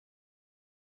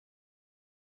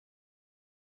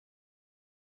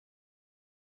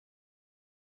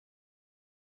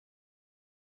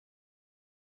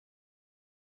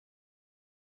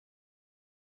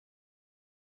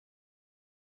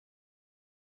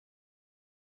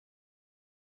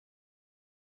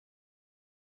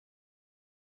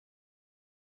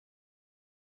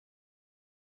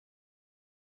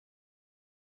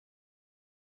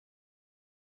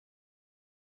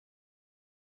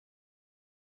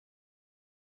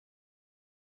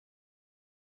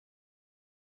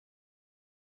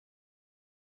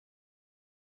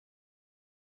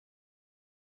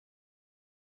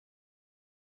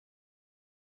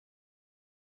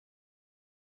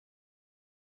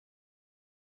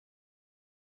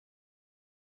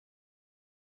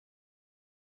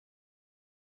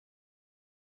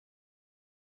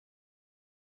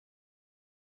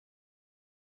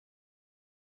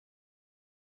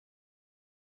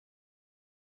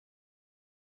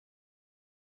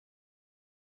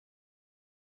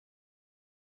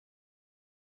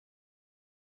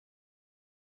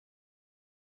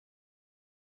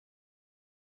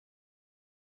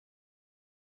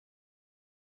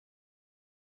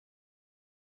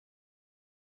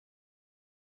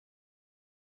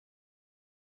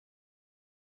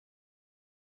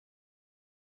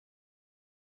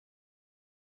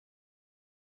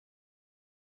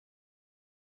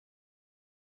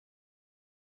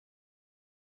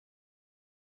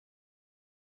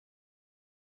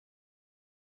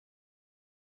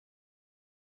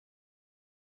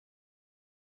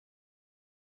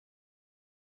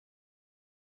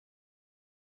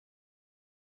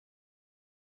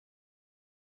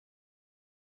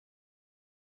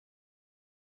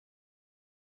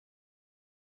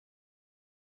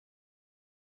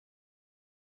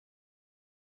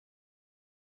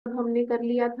हमने कर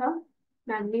लिया था,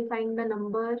 magnifying the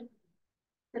number,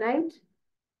 right,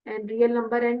 and real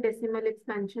number and decimal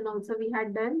expansion also we had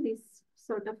done these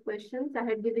sort of questions. I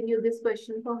had given you this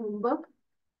question for homework.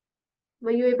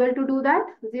 Were you able to do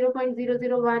that?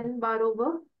 0.001 bar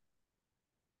over.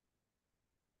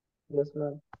 Yes,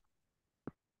 ma'am.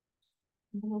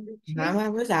 Ma'am, I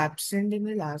was absent in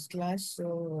the last class,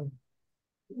 so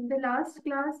In the last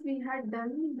class we had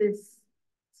done this.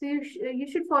 So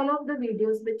you should follow up the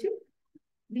videos, Bichi.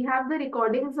 We have the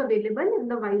recordings available in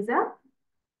the Wise app.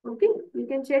 Okay, you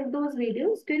can check those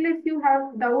videos. Still, if you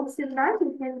have doubts in that,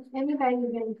 you can anytime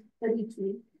you can reach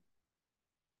me.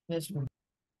 yes, ma'am.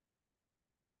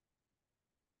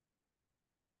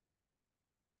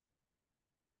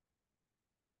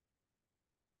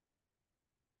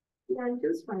 Yeah, I'm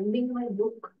just finding my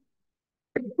book.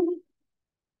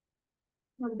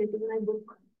 Not getting my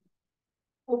book.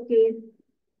 Okay,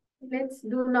 let's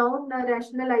do now the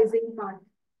rationalizing part.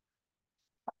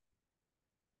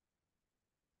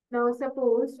 Now,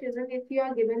 suppose, children, if you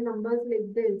are given numbers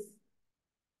like this,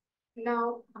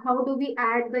 now how do we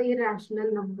add the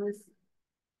irrational numbers?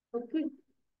 Okay,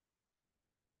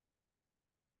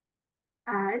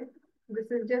 add.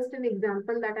 This is just an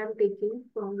example that I'm taking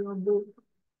from your book.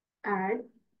 Add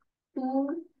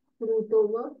 2 root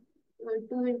over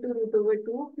 2 into root over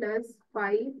 2 plus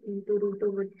 5 into root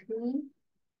over 3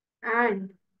 and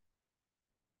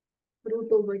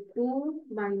root over 2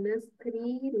 minus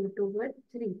 3 root over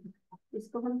 3.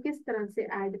 इसको हम किस तरह से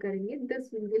add करेंगे,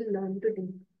 this we will learn today.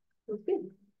 Okay,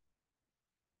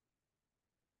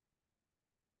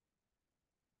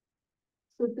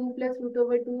 so 2 plus root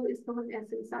over 2, इसको हम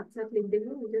ऐसे साथ साथ लिख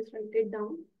देंगे, just right it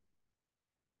down.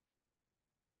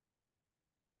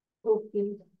 Okay,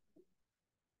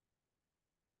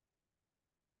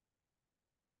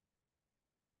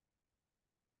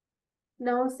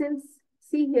 now since,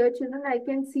 see here children, I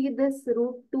can see this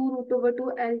root 2 root over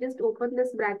 2. I'll just open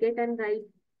this bracket and write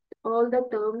all the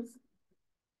terms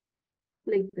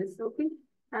like this. Okay,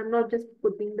 I'm not just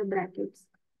putting the brackets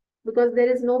because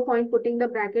there is no point putting the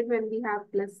bracket when we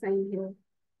have plus sign here.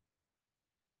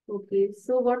 Okay,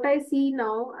 so what I see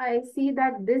now, I see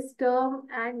that this term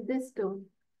and this term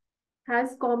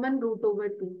has common root over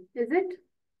 2, is it?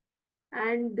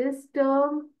 And this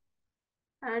term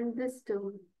and this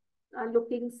term are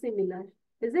looking similar,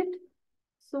 is it?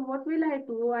 So what will I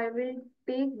do? I will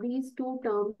take these two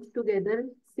terms together,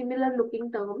 similar looking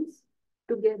terms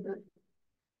together.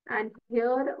 And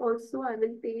here also I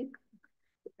will take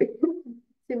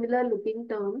similar looking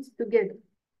terms together.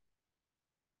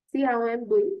 See how I am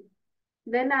doing?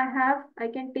 Then I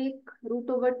can take root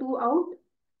over 2 out.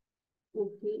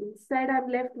 Okay, inside I'm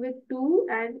left with 2,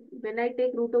 and when I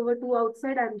take root over 2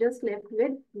 outside, I'm just left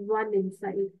with 1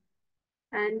 inside.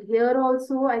 And here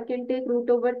also I can take root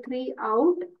over 3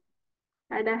 out,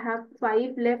 and I have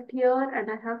 5 left here,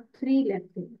 and I have 3 left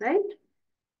here, right?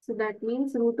 So that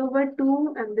means root over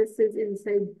 2, and this is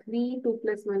inside 3. 2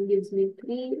 plus 1 gives me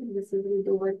 3, and this is root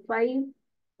over 5.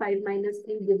 5 minus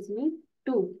 3 gives me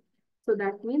 2. So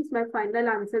that means my final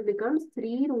answer becomes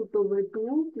 3 root over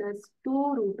 2 plus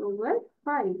 2 root over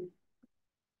 5.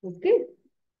 Okay.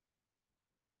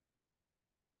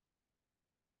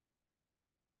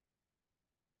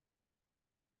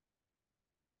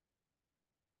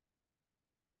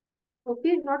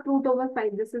 Okay, not root over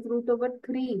 5. This is root over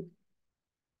 3.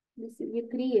 This is ये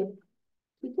 3 है.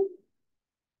 ठीक है?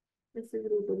 This is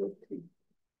root over 3.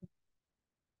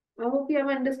 I hope you have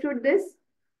understood this.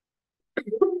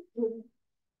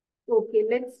 Okay,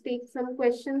 let's take some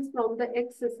questions from the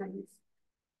exercise.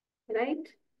 Right?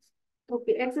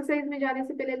 Okay, exercise में जाने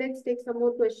से पहले let's take some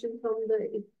more questions from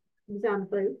the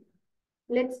example.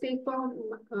 Let's take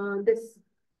from this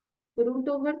root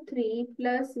over 3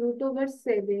 plus root over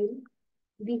 7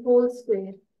 the whole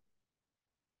square.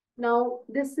 Now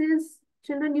this is,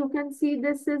 children, you can see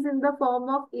this is in the form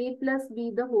of a plus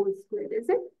b the whole square, is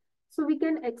it? So we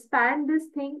can expand this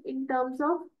thing in terms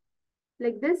of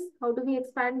like this. How do we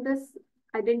expand this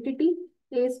identity?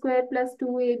 A square plus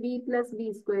 2ab plus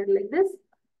b square, like this.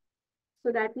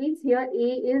 So that means here a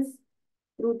is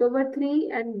root over 3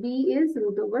 and b is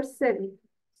root over 7.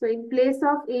 So in place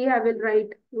of a, I will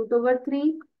write root over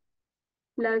 3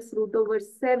 plus root over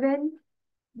 7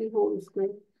 the whole square.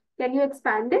 Can you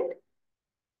expand it?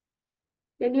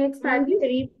 Can you expand it?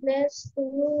 3 plus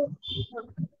 2,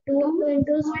 2 2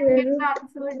 into square root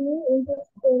answer. 2 into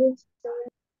square root 7.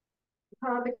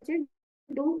 हाँ बच्चे,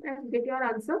 do and get your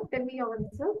answer. Tell me your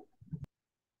answer.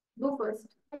 Go first.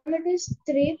 It is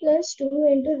 3 plus 2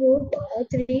 into root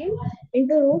 3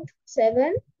 into root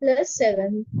 7 plus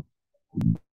 7.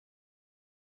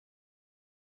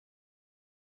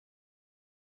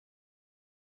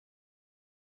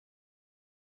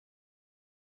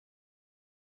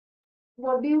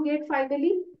 What do you get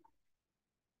finally?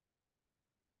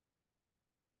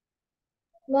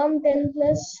 Ma'am, 10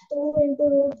 plus 2 into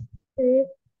root 3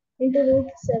 into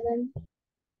root 7.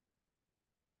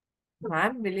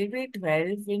 Ma'am, will it be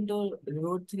 12 into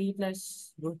root 3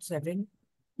 plus root 7?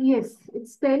 Yes,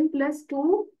 it's 10 plus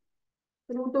 2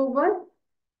 root over.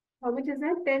 How much is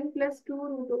that? 10 plus 2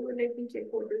 root over. Let me check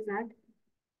what is that.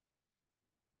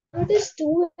 It is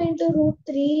 2 into root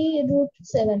 3 root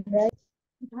 7, right?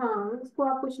 हाँ इसको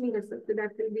आप कुछ नहीं कर सकते.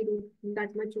 That will be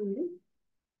that much only.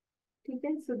 ठीक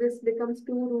है. So this becomes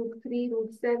 2 root 3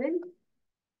 root 7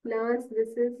 plus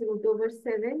this is root over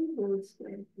 7 whole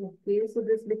square. Okay, so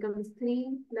this becomes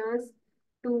 3 plus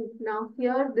 2. Now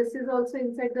here this is also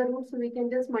inside the root, so we can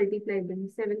just multiply them.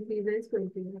 7 3 is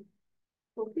 21.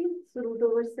 Okay, so root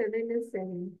over 7 is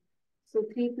 7. So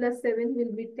 3 plus 7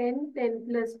 will be 10. 10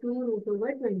 plus 2 root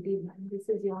over 21. This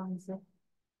is your answer.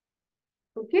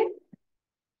 Okay,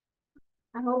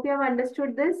 I hope you have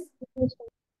understood this. Yes,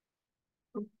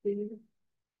 Okay.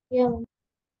 yeah. Ma'am.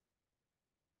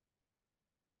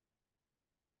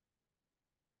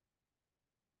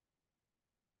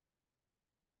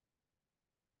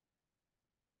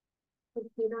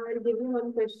 Okay, now I'll give you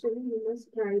one question. You must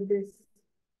try this.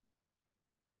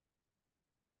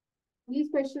 These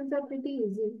questions are pretty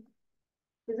easy,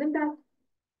 isn't that?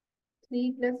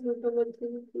 3 plus root over 3,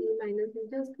 3 minus,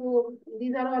 just go.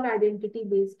 These are all identity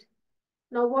based.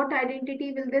 Now, what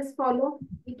identity will this follow?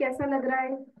 ये कैसा लग रहा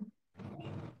है?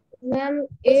 Ma'am,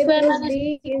 a plus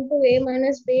b into a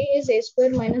minus b is a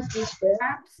square minus b square.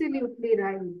 Absolutely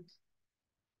right.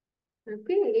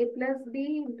 Okay, a plus b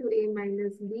into a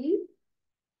minus b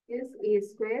is a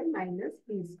square minus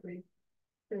b square.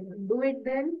 So, do it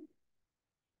then.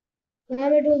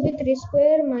 Ma'am, it will be 3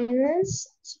 square minus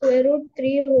square root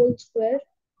 3 whole square.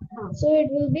 हाँ, So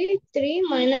it will be 3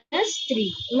 minus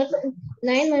 3.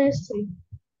 9 minus 3.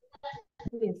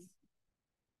 yes,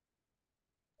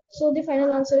 So the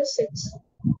final answer is 6.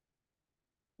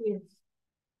 yes.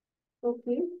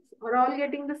 Okay, are all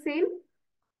getting the same?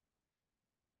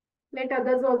 Let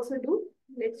others also do.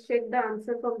 Let's check the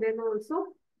answer from them also.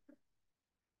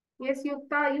 Yes,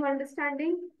 Yukta, are you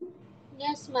understanding?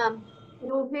 Yes, ma'am.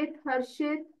 Rohit,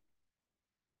 Harshit,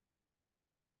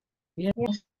 Yeah.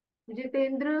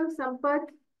 Jitendra, Sampath,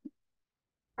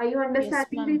 are you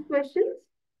understanding ma'am. these questions?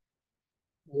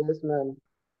 Yes, ma'am.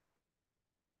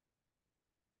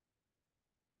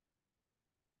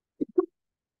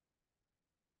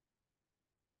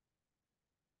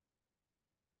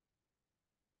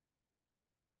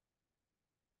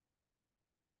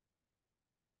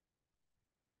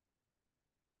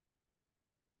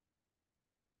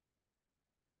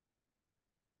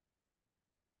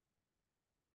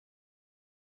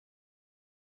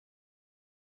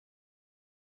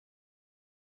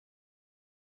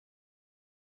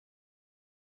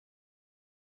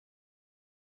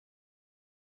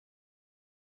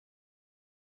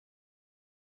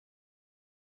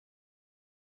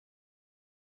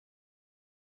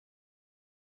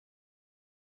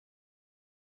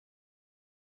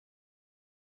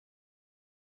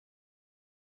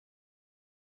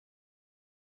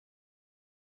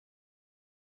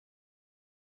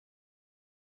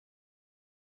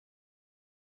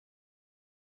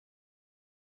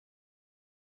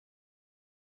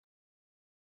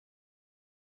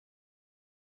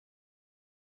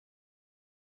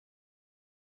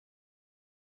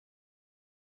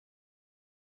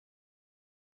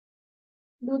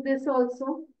 Do this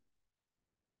also.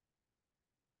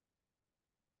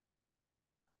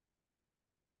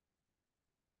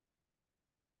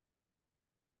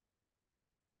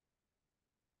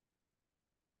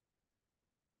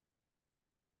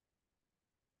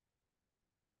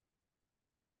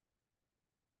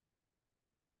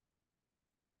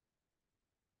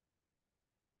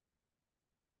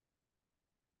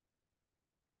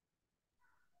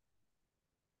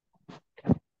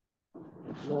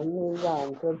 Ma'am, is the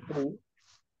answer 3?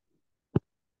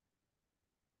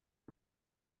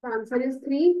 The answer is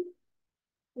 3.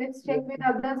 Let's check Yes. with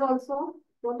others also.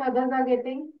 What others are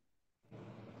getting?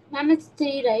 Ma'am, it's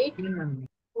 3, right? Yeah, ma'am.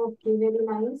 Okay, very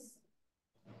nice.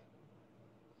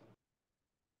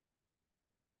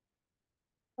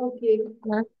 Okay,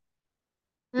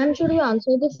 Ma'am, should we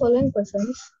answer the following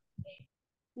questions?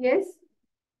 yes,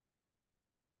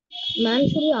 Ma'am,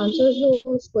 should we answer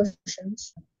those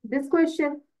questions? this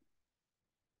question.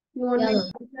 You want Yeah, me to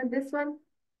ma'am. answer this one?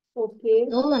 Okay,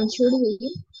 No, ma'am, should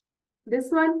we?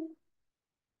 this one?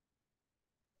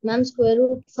 Ma'am, square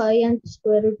root 5 and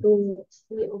square root 2.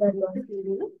 Yeah, That okay. one. This will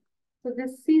be, no? So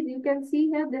this, see, you can see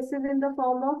here, this is in the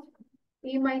form of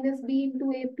a minus b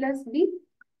into a plus b,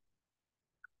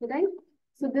 right?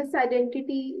 So this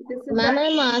identity, this is Ma'am, the,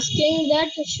 I'm asking that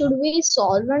should we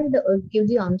solve and give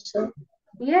the answer?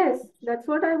 yes, that's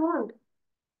what I want.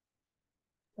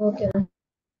 Okay.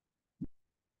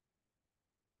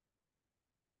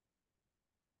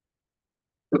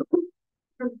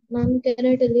 Ma'am, can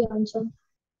I tell the answer?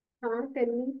 Tell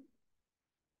me.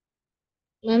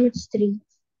 Ma'am, it's 3.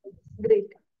 Great.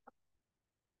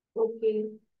 Okay.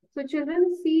 So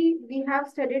children, see, we have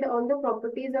studied all the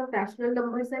properties of rational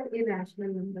numbers and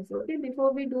irrational numbers. Okay.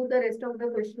 Before we do the rest of the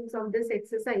questions of this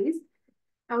exercise,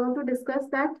 I want to discuss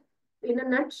that in a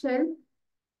nutshell.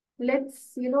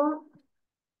 Let's,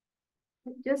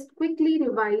 just quickly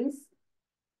revise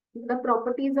the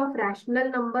properties of rational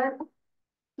number.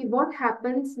 What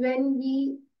happens when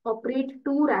we operate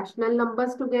two rational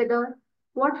numbers together?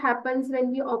 What happens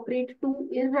when we operate two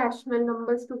irrational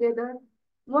numbers together?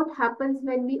 What happens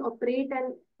when we operate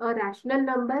a rational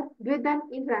number with an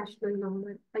irrational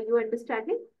number? Are you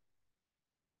understanding?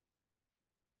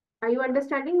 Are you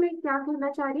understanding मैं क्या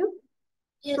कहना चाह रही हूँ?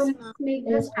 So Yes, let's ma'am. make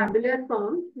this Yes, ma'am. tabular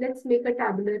form. Let's make a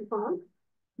tabular form.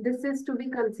 This is to be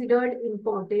considered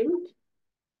important.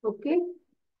 Okay.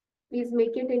 Please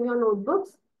make it in your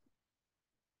notebooks.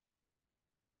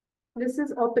 This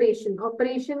is operation.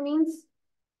 Operation means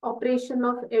operation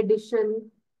of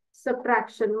addition,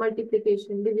 subtraction,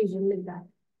 multiplication, division, like that.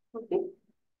 Okay.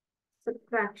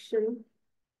 Subtraction,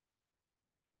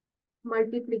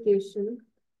 multiplication,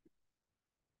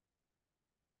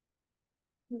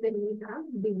 then we have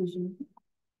division.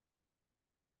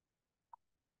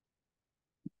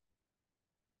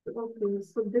 Okay,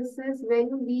 so this is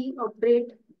when we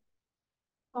operate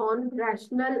on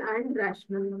rational and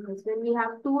rational numbers. When we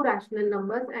have two rational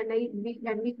numbers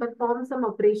and we perform some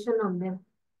operation on them.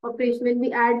 Operation when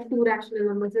we add two rational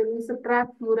numbers, when we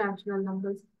subtract two rational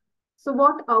numbers. So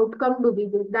what outcome do we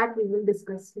get? That we will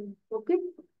discuss here. Okay.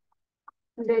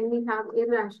 Then we have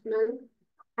irrational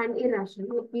and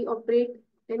irrational. If we operate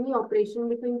any operation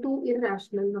between two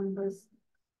irrational numbers,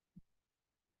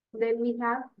 then we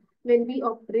have when we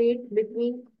operate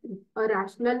between a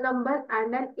rational number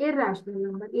and an irrational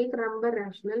number. एक number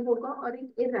rational होगा और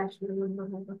एक irrational number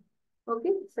होगा.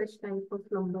 Okay, such type of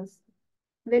numbers.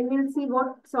 Then we'll see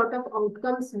what sort of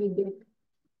outcomes we get.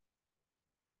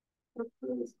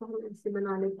 Okay, इसको हम ऐसे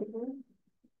बना लेते हैं.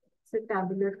 It's a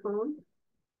tabular form.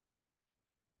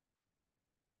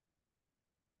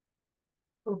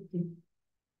 Okay.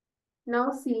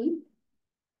 Now see,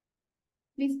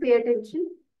 please pay attention.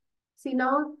 See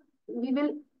now we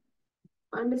will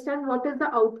understand what is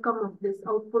the outcome of this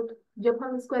output. जब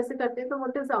हम इसको ऐसे करते हैं तो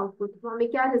what is the output? तो हमें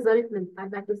क्या result मिलता है?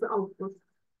 That is the output.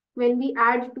 When we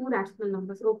add two rational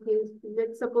numbers, okay,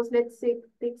 let's say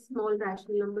take small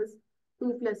rational numbers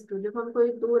 2 plus 2. जब हम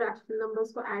कोई दो rational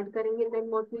numbers को add करेंगे, then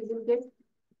what we will get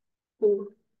 4.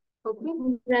 Okay.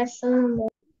 Rational number.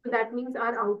 So that means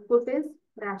our output is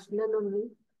rational only.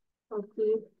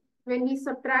 Okay. When we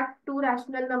subtract two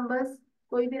rational numbers,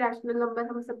 कोई भी rational number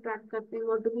हम subtract करते हैं,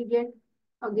 what do we get?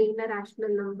 Again a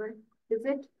rational number. Is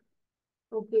it?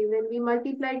 Okay. When we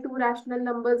multiply two rational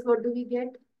numbers, what do we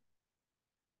get?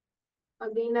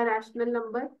 Again a rational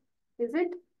number. Is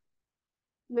it?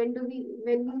 When we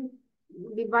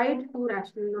divide two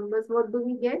rational numbers, what do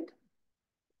we get?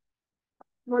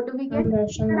 What do we get?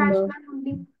 Rational A number. rational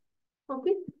only.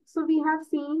 Okay. So we have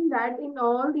seen that in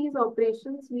all these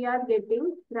operations, we are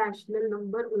getting rational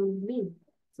number only.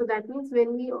 So that means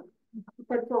when we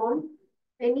perform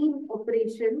any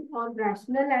operation on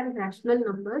rational and rational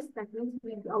numbers, that means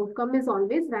the outcome is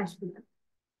always rational.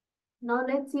 Now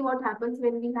let's see what happens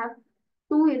when we have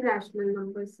two irrational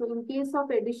numbers. So in case of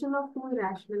addition of two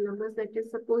irrational numbers, that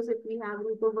is suppose if we have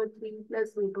root over 3 plus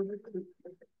root over 3.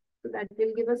 So that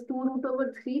will give us 2 root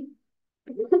over 3.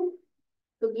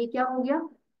 तो ये क्या हो गया?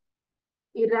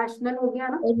 Irrational हो गया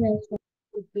ना.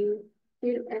 Okay.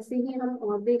 फिर ऐसे ही हम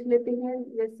और देख लेते हैं.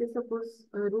 जैसे suppose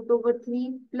root over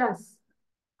 3 plus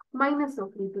minus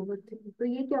of root over 3. तो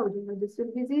ये क्या हो जाएगा? This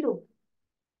will be 0.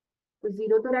 तो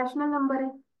 0 तो रैशनल नंबर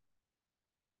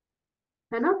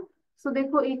है ना. सो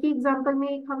देखो एक ही एग्जांपल में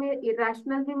एक हमें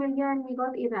इरेशनल भी मिल गया and we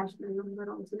got irrational number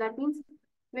also. That means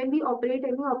when we operate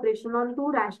any operation on two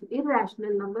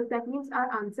irrational numbers, that means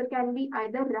our answer can be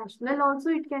either rational also,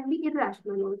 it can be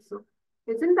irrational also.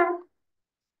 Isn't that?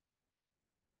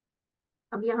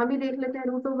 अब यहाँ भी देख लेते हैं.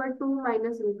 Root over 2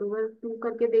 minus root over 2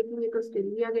 करके देखेंगे तो still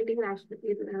we are getting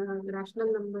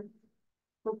rational number.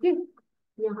 Okay.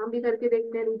 यहाँ भी करके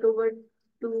देखते हैं. Root over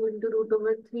 2 into root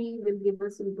over 3 will give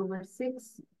us root over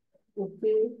 6.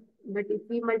 Okay. But if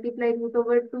we multiply root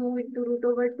over 2 into root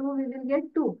over 2, we will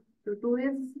get 2. So 2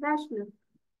 is rational.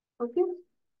 Okay.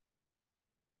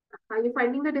 Are you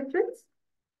finding the difference?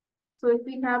 So if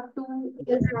we have two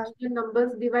irrational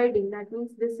numbers dividing, that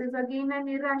means this is again an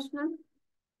irrational.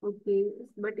 Okay,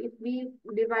 but if we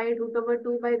divide root over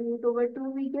 2 by root over 2,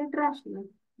 we get rational.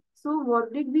 So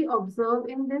what did we observe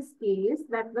in this case?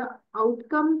 That the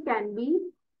outcome can be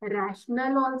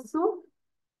rational also,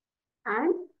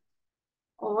 and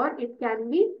or it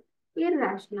can be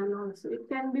irrational also. It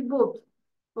can be both.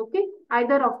 Okay,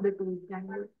 either of the two can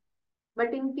be.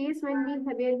 But in case when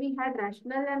where we had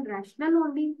rational and rational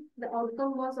only, the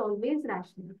outcome was always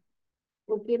rational.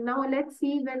 Okay, now let's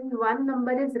see when one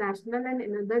number is rational and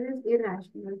another is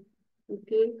irrational.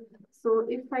 Okay, so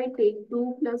if I take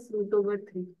 2 plus root over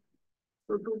 3,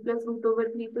 so 2 plus root over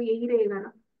 3 तो यही रहेगा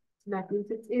ना, so that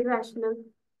means it's irrational.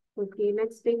 Okay,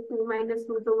 let's take 2 minus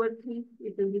root over 3,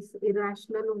 it will be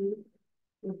irrational only.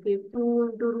 Okay,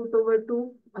 2 into root over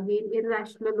 2, again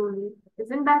irrational only.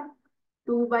 Isn't that?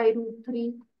 2 by root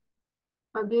 3,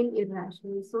 again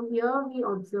irrational. So here we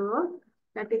observe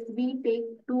that if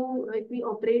we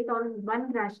operate on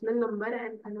one rational number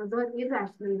and another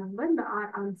irrational number,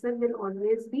 our answer will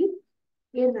always be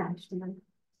irrational.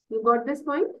 You got this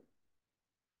point?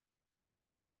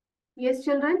 Yes,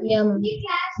 children? Yeah, ma'am.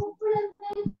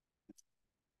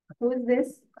 Who is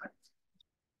this?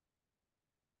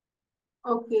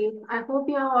 Okay, I hope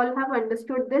you all have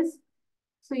understood this.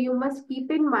 So you must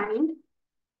keep in mind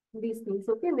these things.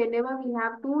 Okay, whenever we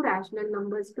have two rational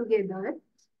numbers together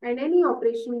and any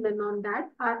operation done on that,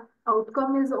 our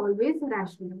outcome is always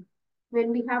rational.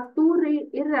 When we have two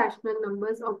irrational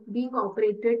numbers of being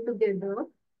operated together,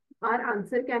 our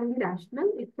answer can be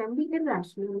rational, it can be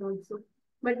irrational also.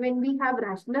 But when we have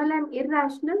rational and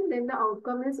irrational, then the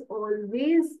outcome is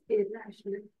always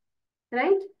irrational,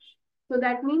 right? So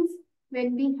that means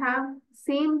when we have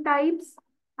same types,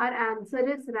 our answer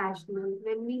is rational.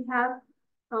 When we have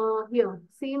here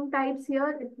same types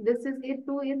here, if this is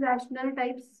two irrational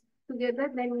types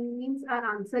together, then it means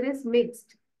our answer is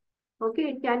mixed. Okay,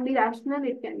 it can be rational,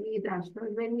 it can be irrational.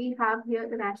 When we have here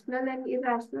rational and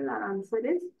irrational, our answer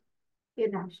is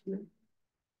irrational.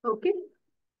 Okay,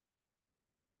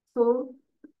 so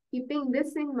keeping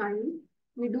this in mind,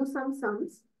 we do some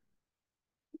sums.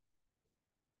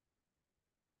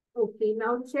 Okay,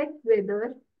 now check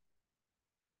whether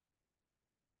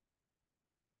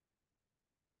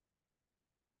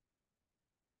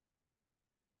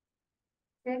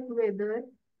check whether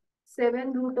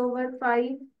 7 root over 5,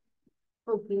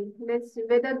 okay, let's see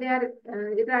whether they are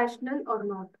irrational or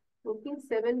not. Okay,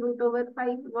 7 root over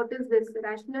 5, what is this,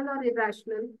 rational or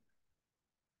irrational?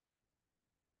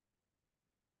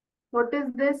 What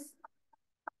is this,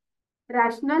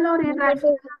 rational or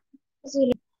irrational?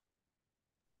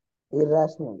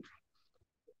 Irrational.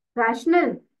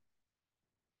 Rational.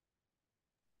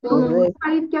 Root over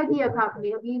 5 क्या किया था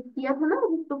आपने अभी किया था ना,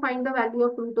 to find the value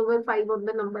of root over 5 of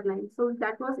the number line, so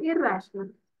that was irrational.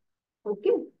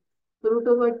 Okay, root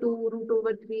over 2, root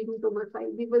over 3, root over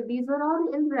 5, these are all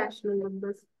irrational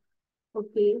numbers.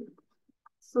 Okay,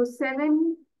 so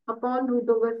 7 upon root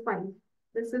over 5,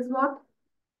 this is what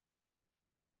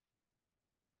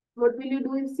will you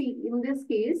do? See, in this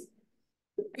case,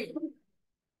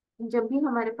 जब भी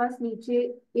हमारे पास नीचे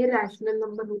irrational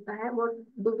number होता है, what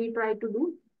do we try to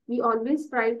do? We always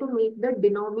try to make the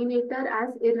denominator as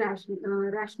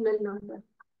rational number.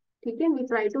 ठीक है, we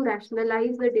try to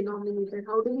rationalize the denominator.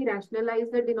 How do we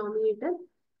rationalize the denominator?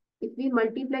 If we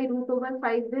multiply root over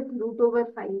 5 with root over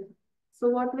 5, so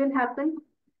what will happen?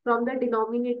 From the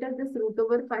denominator, this root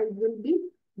over 5 will be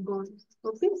gone.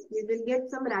 Okay, we will get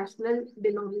some rational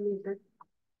denominator.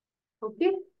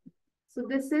 Okay, so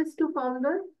this is to form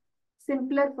the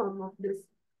simpler form of this.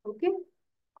 Okay,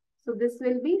 so this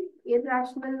will be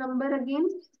irrational number again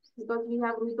because we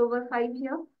have root over 5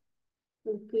 here.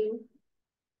 Okay,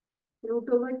 root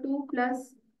over 2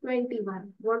 plus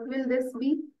 21. What will this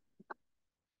be?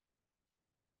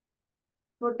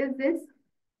 What is this?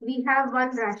 We have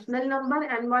one rational number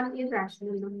and one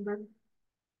irrational number.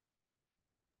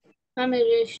 I'm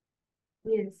irrational.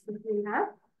 Yes, we have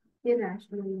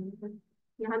irrational number.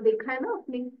 यहाँ देखा है ना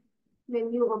आपने?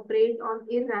 When you operate on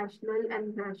irrational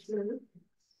and rational,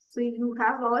 so you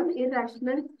have all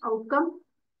irrational outcome.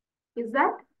 Is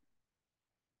that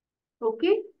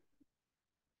okay?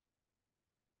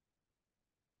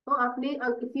 So आपने,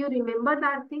 if you remember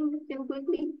that thing, you can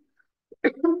quickly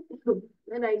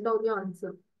write down your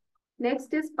answer.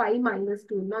 Next is pi minus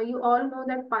 2. Now you all know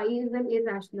that pi is an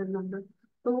irrational number.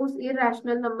 So उस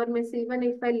irrational number में से even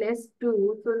if I less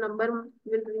 2, so number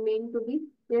will remain to be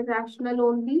irrational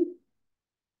only.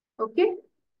 Okay?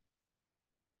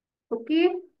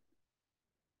 Okay?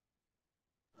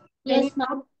 Yes,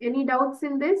 ma'am. Any doubts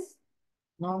in this?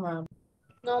 No, ma'am.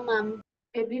 No, ma'am.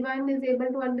 Everyone is able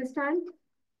to understand?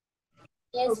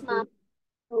 Yes, Okay. ma'am.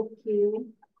 Okay.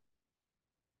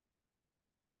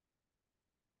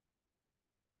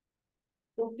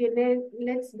 Okay,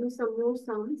 let's do some more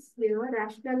sums here.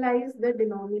 Rationalize the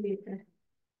denominator.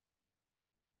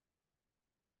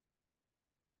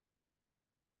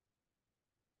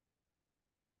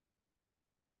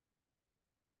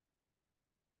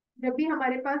 जब भी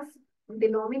हमारे पास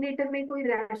denominator में कोई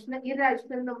rational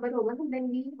irrational number होगा ना, then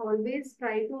we always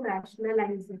try to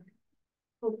rationalise it.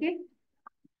 Okay,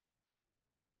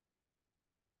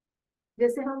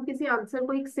 जैसे हम किसी आंसर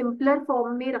को एक सिंपलर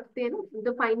फॉर्म में रखते हैं ना,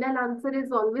 the final answer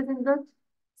is always in the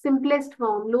simplest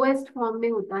form, lowest form में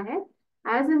होता है।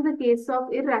 As in the case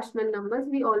of irrational numbers,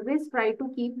 we always try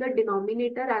to keep the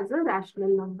denominator as a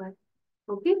rational number.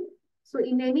 Okay, so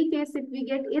in any case, if we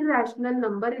get irrational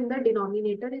number in the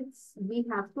denominator, we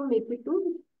have to make it to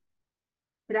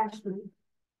rational.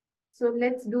 So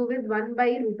let's do with 1 by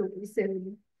root over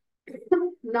 7.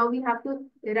 Now we have to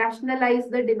rationalize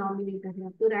the denominator. We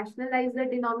have to rationalize the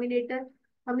denominator.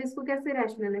 हम इसको कैसे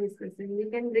rationalize कर सकते हैं? We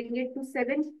can bring it to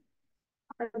 7.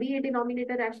 अभी ये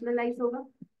denominator rationalize होगा,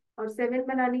 और 7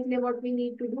 बनाने के लिए what we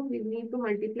need to do? We need to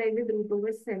multiply with root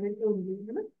over 7 only,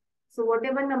 है ना? So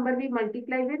whatever number we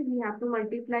multiply with, we have to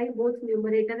multiply both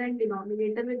numerator and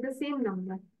denominator with the same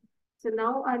number. So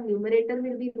now our numerator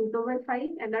will be root over 5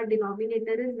 and our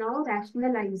denominator is now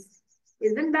rationalized.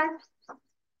 Isn't that?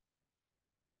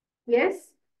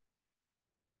 Yes?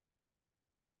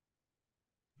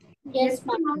 Yes,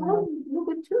 ma'am. No, no,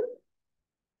 कुछ?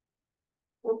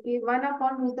 Okay, 1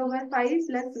 upon root over 5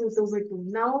 plus root over 2.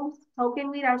 Now, how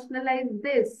can we rationalize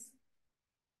this?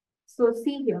 So,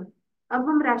 see here. अब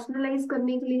हम rationalize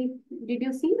करने के लिए, did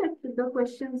you see that the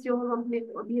questions जो हमने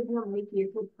अभी हमने किए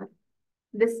थे ऊपर,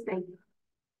 this type,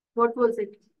 what was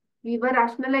it? We were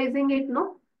rationalizing it, no?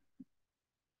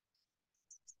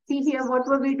 See here, what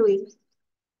were we doing?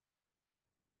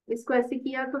 इसको ऐसे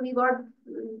किया तो we got,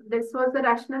 this was the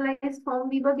rationalized form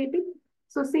we were getting.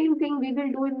 So same thing we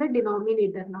will do in the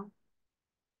denominator now.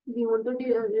 We want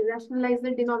to rationalize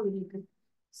the denominator.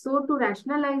 So to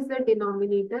rationalize the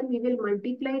denominator, we will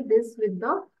multiply this with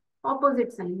the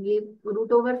opposite sign. ये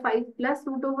root over 5 plus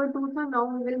root over 2 था. Now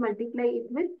we will multiply it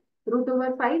with root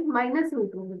over 5 minus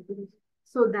root over 2.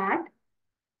 So that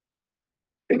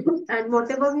and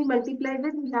whatever we multiply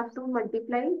with, we have to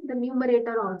multiply the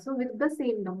numerator also with the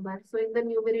same number. So in the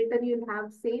numerator, you'll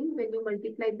have same when you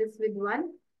multiply this with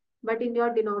 1. But in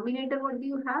your denominator, what do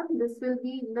you have? This will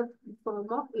be in the form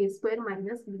of a square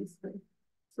minus b square.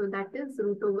 So that is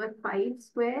root over 5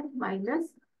 square minus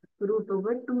root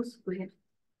over 2 square.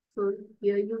 So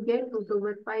here you get root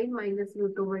over 5 minus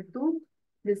root over 2.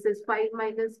 This is 5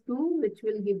 minus 2, which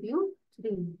will give you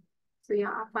 3. So yeah,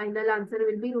 our final answer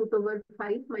will be root over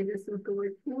 5 minus root over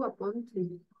 2 upon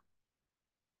 3.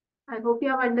 I hope you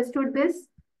have understood this.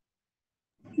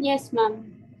 Yes,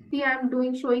 ma'am. See, I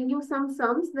am showing you some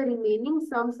sums, the remaining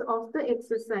sums of the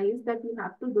exercise that you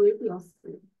have to do it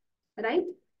yourself. Right?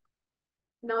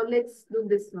 Now let's do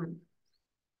this one.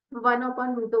 1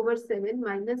 upon root over 7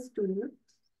 minus 2.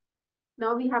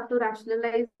 Now we have to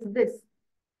rationalize this.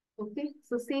 Okay,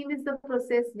 so same is the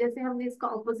process. जैसे हमने इसका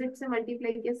opposite से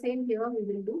multiply किया, same here we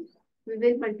will do. We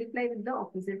will multiply with the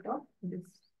opposite of this.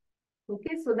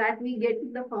 Okay, so that we get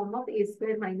in the form of a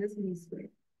square minus b square.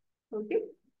 Okay.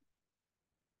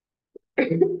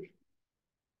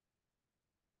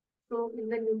 So in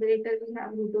the numerator we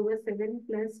have root over 7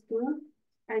 plus 2,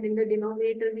 and in the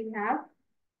denominator we have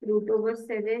root over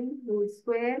 7 whole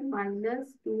square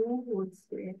minus 2 whole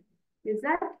square. Is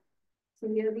that? So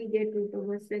here we get root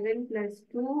over 7 plus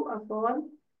 2 upon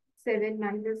 7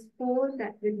 minus 4.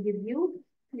 That will give you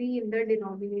 3 in the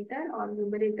denominator, or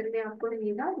numerator में आपको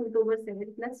रहेगा root over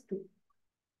 7 plus 2.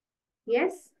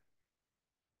 Yes?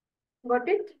 Got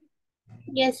it?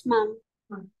 Yes, ma'am.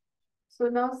 So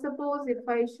now suppose if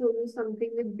I show you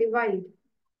something with divide.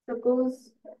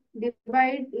 Suppose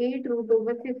divide 8 root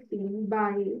over 15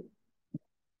 by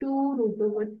 2 root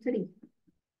over 3.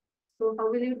 So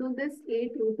how will you do this?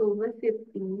 8 root over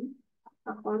 15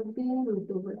 upon 2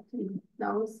 root over 3.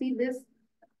 Now see this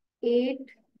 8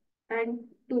 and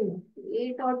 2.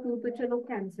 8 और 2 तो चलो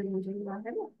cancel हो जाएगा,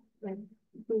 है ना? When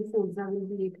 2 4s will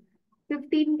be 8.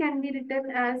 15 can be written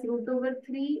as root over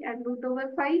 3 and root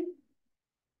over 5.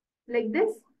 Like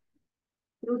this.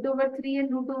 Root over 3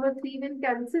 and root over 3 will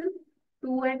cancel.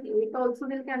 2 and 8 also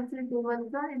will cancel. 2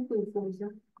 1s and 2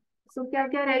 4s. So क्या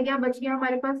क्या रह गया, बच गया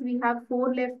हमारे पास? We have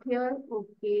 4 left here.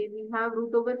 Okay. We have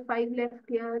root over 5 left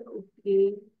here.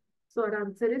 Okay. So our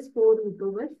answer is 4 root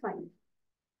over 5.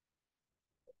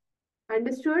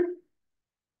 Understood?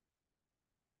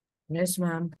 Yes,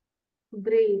 ma'am.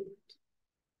 Great.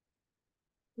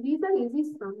 These are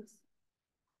easy sums.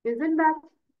 Isn't that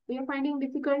you're finding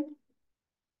difficult?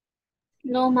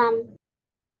 No, ma'am.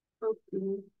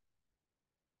 Okay.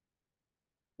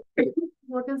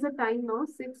 What is the time now?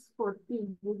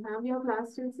 6:40. You have your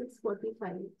class till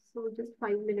 6:45. So just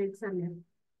 5 minutes are left.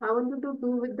 I want you to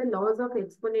do with the laws of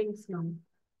exponents now.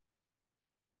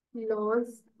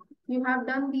 Laws. You have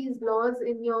done these laws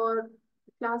in your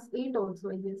class 8 also,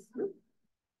 I guess. No?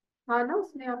 हाँ ना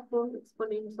उसमें आपको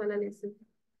exponents वाला lesson.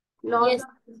 Laws Yes.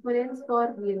 of exponents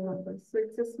for real numbers. So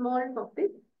it's a small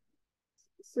topic.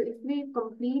 So if we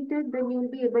complete it, then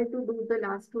you'll be able to do the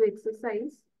last two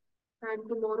exercise. And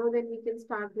tomorrow then we can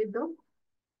start with the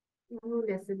new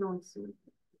lesson also.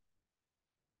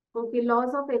 Okay,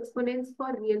 laws of exponents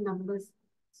for real numbers.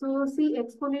 So see,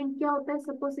 exponent क्या होता है?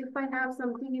 Suppose if I have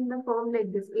something in the form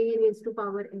like this, a raised to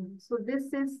power n. So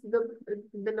this is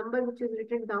the number which is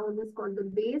written down is called the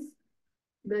base.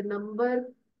 The number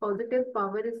positive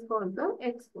power is called the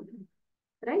exponent,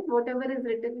 right? Whatever is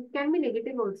written, it can be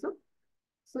negative also.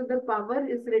 So the power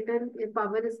is written,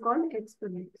 power is called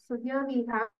exponent. So here we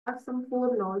have some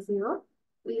four laws here.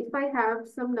 If I have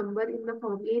some number in the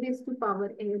form a raised to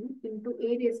power n into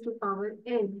a raised to power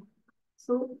n,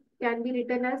 so can be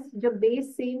written as जब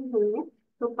base same हो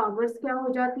तो powers क्या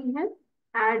हो जाती हैं?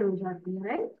 Add हो जाती है,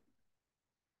 right?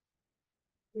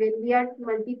 When we are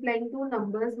multiplying two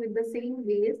numbers with the same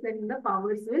base, then the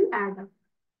powers will add up.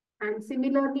 And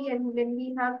similarly, and when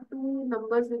we have two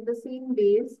numbers with the same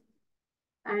base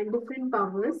and different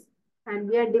powers, and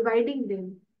we are dividing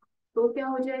them, तो क्या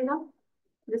हो जाएगा?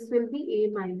 This will be a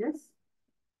minus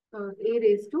a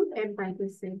raised to m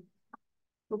minus n.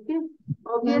 Okay.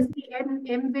 Obviously,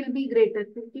 m will be greater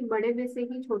क्योंकि बड़े में से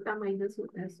ही छोटा minus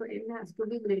होता है. So m has to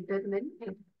be greater than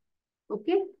n.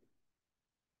 Okay.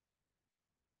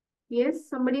 Yes,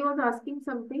 somebody was asking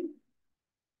something.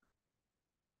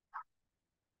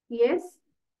 Yes.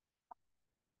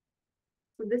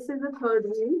 So this is the third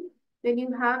rule. When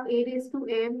you have a raised to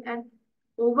m and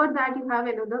over that you have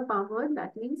another power,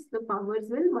 that means the powers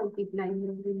will multiply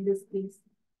in this case.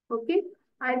 Okay.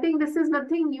 I think this is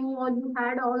nothing new, or you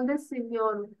had all this in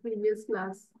your previous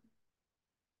class.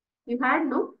 You had,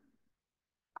 no?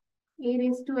 A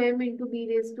raised to m into b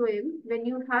raised to m. When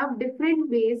you have different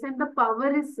base and the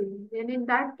power is same, then in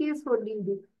that case, what do you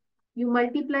do? You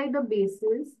multiply the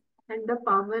bases and the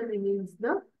power remains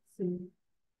the same.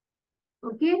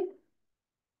 Okay?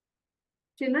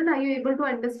 Children, are you able to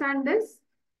understand this?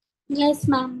 Yes,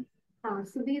 ma'am.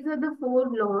 So these are the four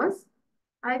laws.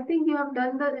 I think you have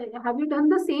done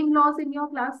the same laws in your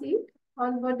class 8,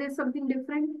 or were there something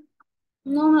different?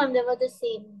 No, ma'am, they were the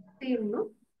same. Same,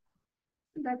 no?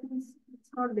 That means it's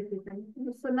not difficult.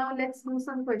 So now let's do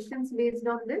some questions based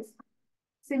on this.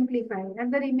 Simplify.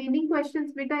 And the remaining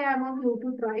questions, beta, I want you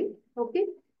to try. Okay.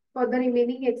 For the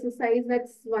remaining exercise,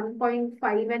 that's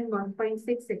 1.5 and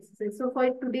 1.6 exercise. So for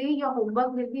today, your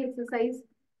homework will be exercise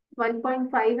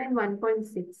 1.5 and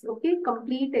 1.6. Okay.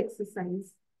 Complete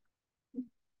exercise.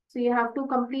 So you have to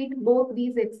complete both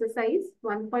these exercise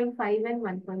 1.5 and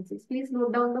 1.6. Please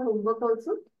note down the homework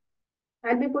also.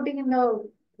 I'll be putting in the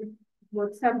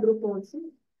WhatsApp group also.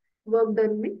 Work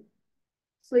done with.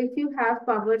 So if you have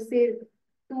power, say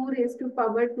 2 raised to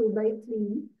power 2 by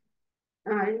 3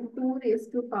 and 2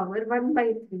 raised to power 1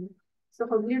 by 3. So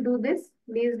how will you do this?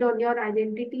 Based on your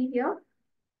identity here,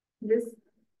 this,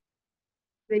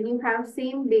 when you have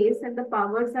same base and the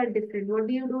powers are different, what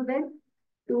do you do then?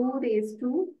 2 raised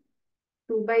to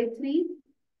 2 by 3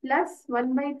 plus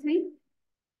 1 by 3.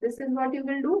 This is what you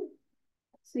will do.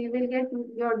 So you will get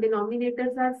your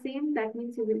denominators are same. That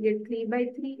means you will get 3 by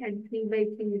 3 and 3 by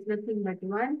 3 is nothing but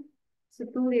 1. So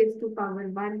 2 raised to power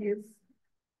 1 is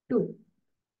 2.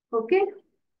 Okay.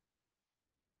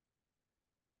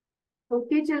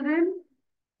 Okay, children.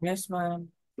 Yes, ma'am.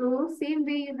 So same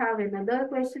way you have another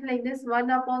question like this, 1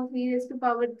 upon 3 raised to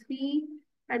power 3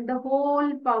 and the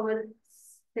whole power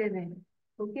 7.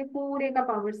 Okay, पूरे का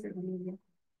power 7 हो गया.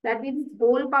 That means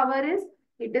whole power is,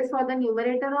 it is for the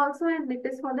numerator also and it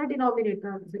is for the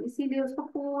denominator also. इसीलिए उसको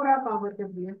पूरा power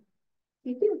कर दिया.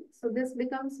 ठीक है? So this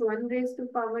becomes 1 raised to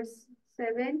power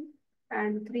 7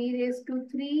 and 3 raised to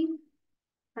 3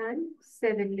 and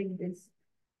 7 like this.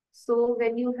 So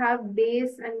when you have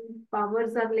base and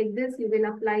powers are like this, you will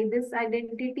apply this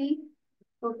identity.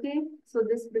 Okay. So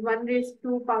this 1 raised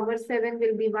to power 7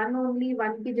 will be 1 only.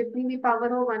 1 की जितनी भी power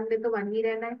हो, 1 में तो 1 ही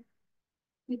रहना है.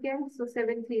 ठीक है. So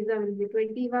 7 3s will be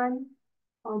 21.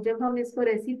 और जब हम इसको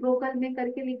रेसिप्रोकल में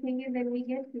करके लिखेंगे, then we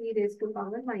get 3 raised to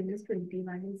power minus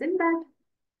 21. Isn't that?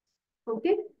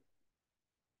 Okay.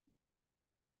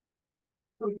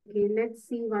 Okay. Let's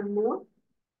see one more.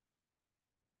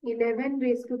 11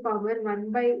 raised to power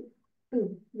 1 by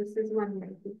 2. This is 1 by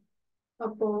 2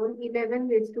 upon 11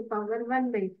 raised to power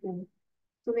 1 by 4.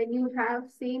 So when you have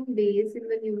same base in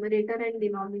the numerator and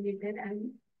denominator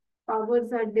and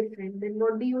powers are different, then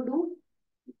what do?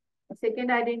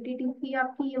 Second identity थी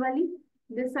आपकी ये वाली.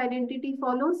 This identity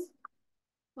follows.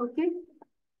 Okay.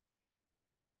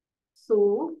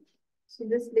 So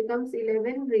this becomes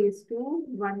 11 raised to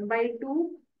 1 by 2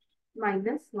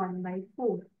 minus 1 by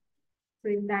 4. So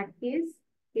in that case,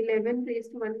 11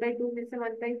 raised to 1 by 2 means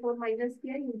 1 by 4 minus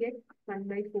here, you get 1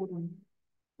 by 4 only.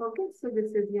 Okay, so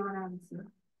this is your answer.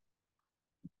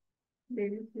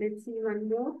 Then let's see one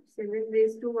more. 7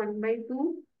 raised to 1 by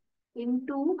 2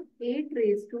 into 8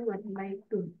 raised to 1 by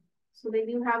 2. So when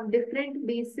you have different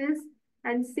bases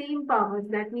and same powers,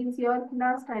 that means your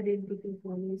last identity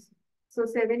follows. So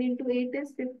 7 into 8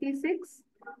 is 56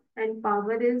 and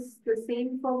power is the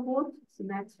same for both. So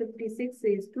that's 56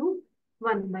 raised to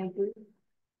 1 by 2.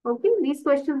 Okay, these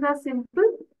questions are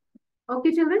simple.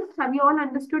 Okay, children, have you all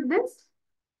understood this?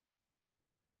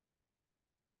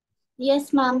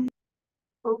 Yes, ma'am.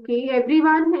 Okay,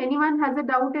 anyone has a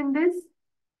doubt in this?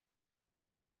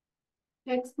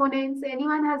 Exponents,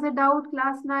 anyone has a doubt?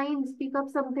 Class 9, speak up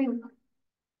something.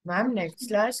 Ma'am, next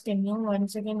class, can you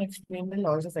once again explain the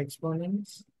laws of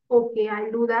exponents? Okay,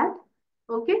 I'll do that.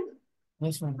 Okay,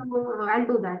 Yes, ma'am. I'll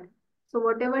do that. So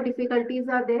whatever difficulties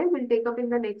are there, we'll take up in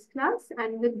the next class.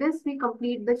 And with this, we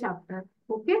complete the chapter.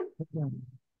 Okay. Okay,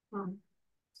 ma'am.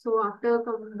 So after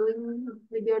doing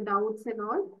with your doubts and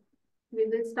all, we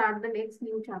will start the next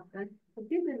new chapter.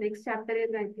 Okay, the next chapter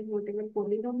is I think whatever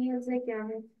polynomials है क्या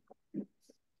है?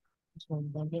 Yes, ma'am.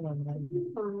 Thank you, ma'am.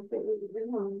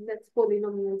 That's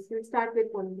polynomials. We'll start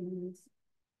with polynomials.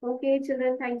 Okay,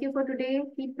 children, thank you for today.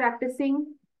 Keep practicing.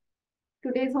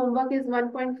 Today's homework is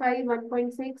 1.5,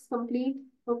 1.6 complete.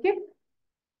 Okay.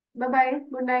 Bye-bye.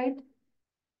 Good night.